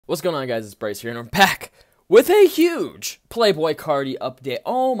What's going on, guys? It's Bryce here, and I'm back with a huge Playboi Carti update.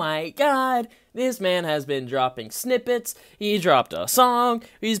 Oh my god, this man has been dropping snippets, he dropped a song,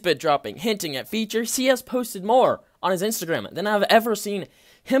 he's been dropping hinting at features. He has posted more on his Instagram than I've ever seen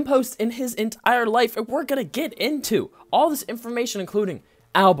him post in his entire life, and we're gonna get into all this information, including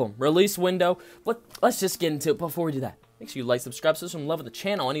album, release window, but let's just get into it. Before we do that, make sure you like, subscribe, show some love of the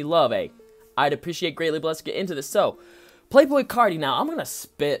channel. Any love, I'd appreciate greatly. But let's get into this. So, Playboi Carti. Now, I'm gonna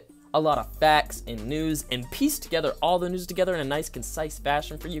spit a lot of facts and news and piece together all the news together in a nice, concise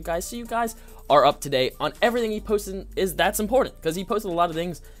fashion for you guys, so you guys are up to date on everything he posted. That's important because he posted a lot of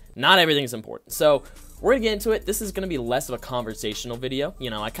things. Not everything is important. So we're gonna get into it. This is gonna be less of a conversational video. You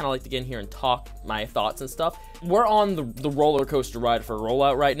know, I kind of like to get in here and talk my thoughts and stuff. We're on the roller coaster ride for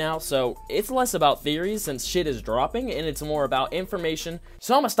rollout right now, so it's less about theories since shit is dropping, and it's more about information.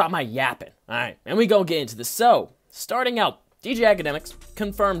 So I'm gonna stop my yapping. All right, and we go get into this. So starting out, DJ Akademiks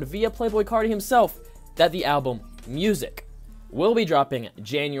confirmed via Playboi Carti himself that the album Music will be dropping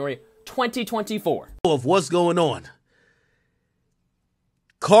January 2024. Of what's going on.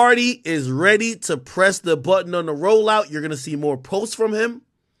 Carti is ready to press the button on the rollout. You're going to see more posts from him,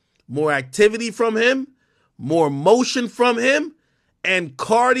 more activity from him, more motion from him, and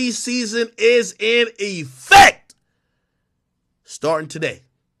Carti season is in effect. Starting today.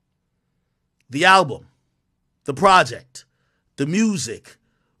 The album, the project, the music,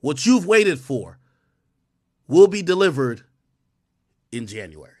 what you've waited for, will be delivered in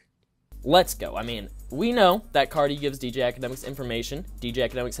January. Let's go. I mean, we know that Carti gives DJ Akademiks information. DJ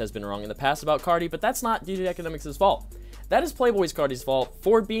Akademiks has been wrong in the past about Carti, but that's not DJ Akademiks' fault. That is Playboi Carti's fault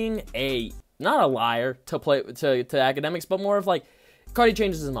for being not a liar to Akademiks, but more of like, Carti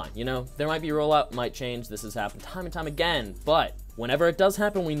changes his mind, you know? There might be a rollout, might change. This has happened time and time again, but whenever it does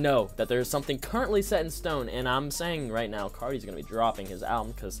happen, we know that there's something currently set in stone, and I'm saying right now, Carti's gonna be dropping his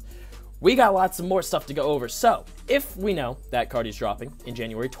album because we got lots of more stuff to go over. So, if we know that Carti's dropping in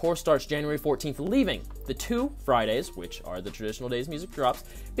January, tour starts January 14th, leaving the 2 Fridays, which are the traditional days music drops,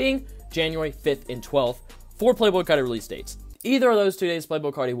 being January 5th and 12th for Playboi Carti release dates. Either of those 2 days,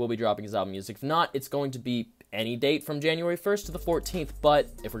 Playboi Carti will be dropping his album Music. If not, it's going to be any date from January 1st to the 14th, but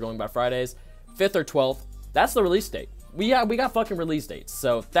if we're going by Fridays, 5th or 12th, that's the release date. We got fucking release dates,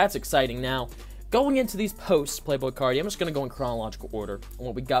 so that's exciting. Now, going into these posts, Playboi Carti, I'm just going to go in chronological order on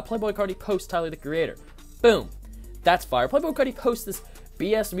what we got. Playboi Carti posts Tyler, the Creator. Boom. That's fire. Playboi Carti posts this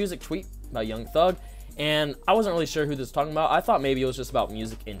BS music tweet by Young Thug, and I wasn't really sure who this was talking about. I thought maybe it was just about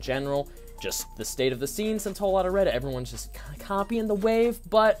music in general, just the state of the scene since a whole lot of Reddit. Everyone's just kind of copying the wave,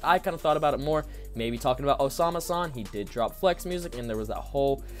 but I kind of thought about it more. Maybe talking about Osama-san. He did drop Flex music, and there was that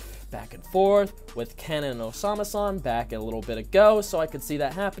whole back and forth with Ken and Osama-san back a little bit ago, so I could see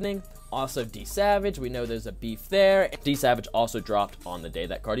that happening. Also, D Savage, we know there's a beef there. D Savage also dropped on the day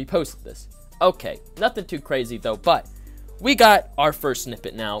that Carti posted this. Okay, nothing too crazy though, but we got our first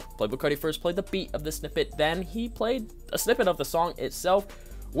snippet now. Playboi Carti first played the beat of the snippet, then he played a snippet of the song itself,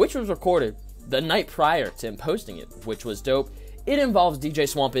 which was recorded the night prior to him posting it, which was dope. It involves DJ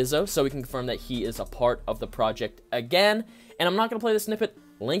Swamp Izzo, so we can confirm that he is a part of the project again. And I'm not going to play the snippet.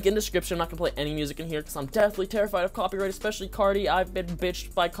 Link in description. I'm not going to play any music in here because I'm deathly terrified of copyright, especially Carti. I've been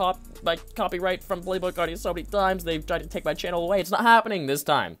bitched by copyright from Playboi Carti so many times. They've tried to take my channel away. It's not happening this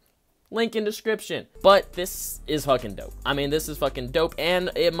time. Link in description. But this is fucking dope. I mean, this is fucking dope, and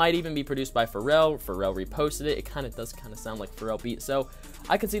it might even be produced by Pharrell. Pharrell reposted it. It kind of does sound like Pharrell beat, so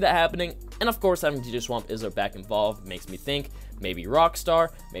I can see that happening. And of course, having DJ Swamp Izzo back involved makes me think maybe Rockstar,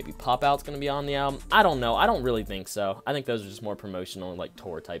 maybe Pop Out's gonna be on the album. I don't know. I don't really think so. I think those are just more promotional, like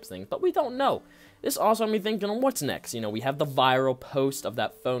tour types things, but we don't know. This also had me thinking on what's next. You know, we have the viral post of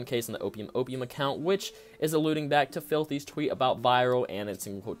that phone case in the Opium account, which is alluding back to Filthy's tweet about viral, and it's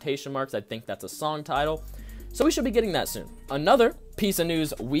in quotation marks. I think that's a song title. So we should be getting that soon. Another piece of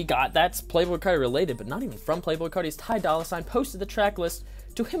news we got that's Playboi Carti related, but not even from Playboi Carti's Ty Dolla $ign posted the track list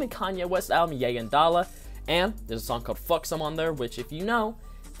to him and Kanye West's album Ye and Dollar, and there's a song called Fuck Some on there, which if you know,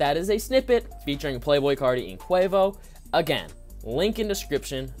 that is a snippet featuring Playboi Carti and Quavo. Again, link in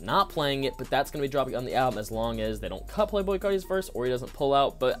description, not playing it, but that's going to be dropping on the album as long as they don't cut Playboi Carti's verse or he doesn't pull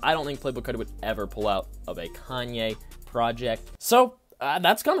out, but I don't think Playboi Carti would ever pull out of a Kanye project. So,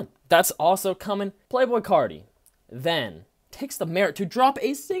 that's coming. That's also coming. Playboi Carti then takes the merit to drop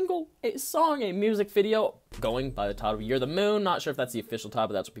a song, a music video, going by the title You're the Moon. Not sure if that's the official title,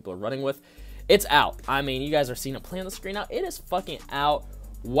 but that's what people are running with. It's out. I mean, you guys are seeing it play on the screen now. It is fucking out.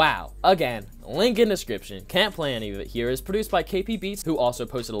 Wow. Again, link in description. Can't play any of it here. It's produced by KP Beats, who also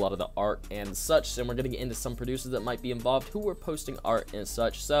posted a lot of the art and such. And we're going to get into some producers that might be involved who were posting art and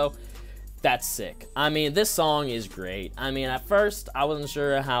such. So That's sick. I mean, this song is great. I mean, at first, I wasn't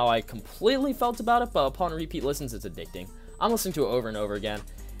sure how I completely felt about it, but upon repeat listens, it's addicting. I'm listening to it over and over again.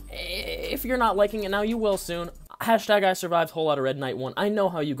 If you're not liking it now, you will soon. Hashtag I survived Whole Lotta Red Night 1. I know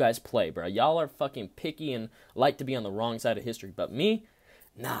how you guys play, bro. Y'all are fucking picky and like to be on the wrong side of history, but me?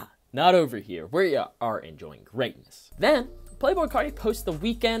 Nah, not over here. We are enjoying greatness. Then, Playboi Carti posts The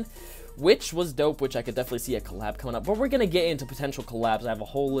Weeknd, which was dope, which I could definitely see a collab coming up. But we're going to get into potential collabs. I have a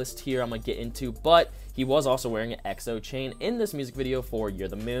whole list here I'm going to get into. But he was also wearing an XO chain in this music video for You're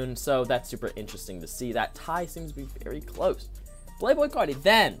the Moon. So that's super interesting to see. That tie seems to be very close. Playboi Carti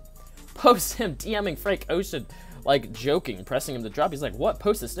then posts him DMing Frank Ocean, like joking, pressing him to drop. He's like, what?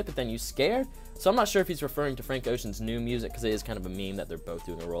 Post a snippet then, you scared? So I'm not sure if he's referring to Frank Ocean's new music, because it is kind of a meme that they're both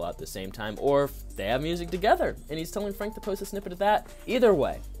doing a rollout at the same time, or if they have music together and he's telling Frank to post a snippet of that. Either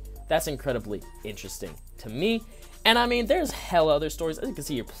way, that's incredibly interesting to me. And I mean, there's hella other stories. As you can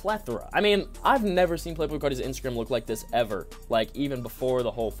see here, plethora. I mean, I've never seen Playboi Carti's Instagram look like this ever. Like, even before the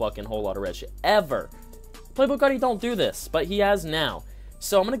whole fucking Whole Lotta Red shit. Ever. Playboi Carti don't do this, but he has now.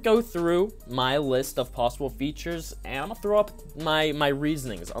 So I'm going to go through my list of possible features, and I'm going to throw up my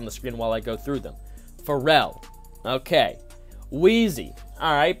reasonings on the screen while I go through them. Pharrell. Okay. Wheezy.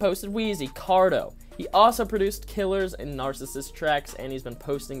 Alright, posted Wheezy. Cardo. He also produced Killers and Narcissist tracks, and he's been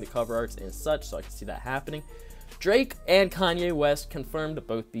posting the cover arts and such, so I can see that happening. Drake and Kanye West confirmed to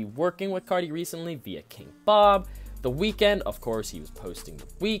both be working with Carti recently via King Bob. The Weeknd, of course, he was posting The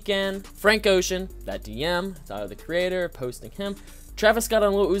Weeknd. Frank Ocean, that DM, Tyler the Creator, posting him. Travis Scott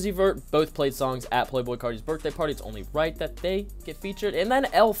and Lil Uzi Vert both played songs at Playboi Carti's birthday party. It's only right that they get featured. And then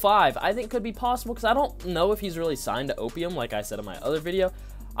L5, I think could be possible, because I don't know if he's really signed to Opium, like I said in my other video.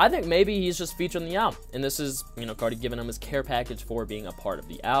 I think maybe he's just featured in the album, and this is, you know, Carti giving him his care package for being a part of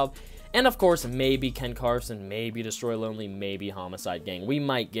the album. And of course, maybe Ken Carson, maybe Destroy Lonely, maybe Homixide Gang. We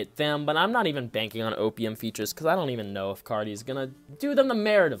might get them, but I'm not even banking on Opium features, because I don't even know if Carti's gonna do them the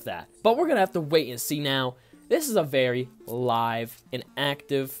merit of that. But we're gonna have to wait and see now. This is a very live and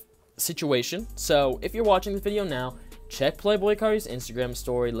active situation, so if you're watching this video now, check Playboi Carti's Instagram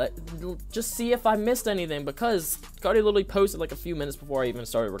story. Just see if I missed anything, because Carti literally posted like a few minutes before I even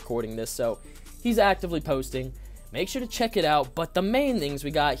started recording this, so he's actively posting. Make sure to check it out. But the main things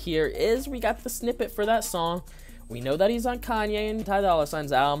we got here is we got the snippet for that song. We know that he's on Kanye and Ty Dolla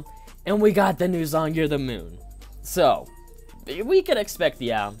 $ign's album, and we got the new song You're the Moon. So we could expect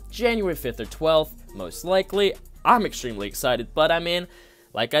the album January 5th or 12th, most likely. I'm extremely excited, but I mean,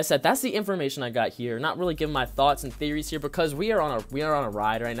 like I said, that's the information I got here. Not really giving my thoughts and theories here, because we are on a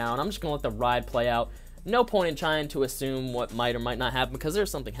ride right now, and I'm just gonna let the ride play out. No point in trying to assume what might or might not happen, because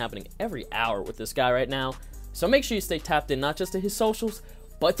there's something happening every hour with this guy right now. So make sure you stay tapped in, not just to his socials,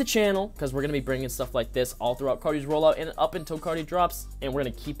 but to channel, because we're gonna be bringing stuff like this all throughout Carti's rollout and up until Carti drops, and we're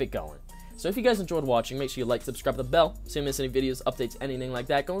gonna keep it going. So if you guys enjoyed watching, make sure you like, subscribe, the bell, so you don't miss any videos, updates, anything like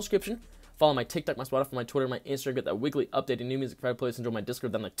that. Go in the description. Follow my TikTok, my Spotify, my Twitter, my Instagram. Get that weekly updated new music for playlists. Enjoy my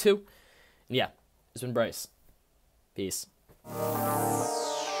Discord down there too. And yeah, it's been Bryce. Peace.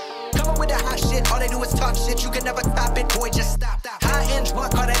 Come up with the hot shit, all they do is talk shit. You can never stop it, boy, just stop. High end,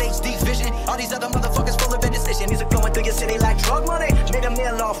 what? Call that HD vision. All these other motherfuckers full of indecision. These are flowing through your city like drug money.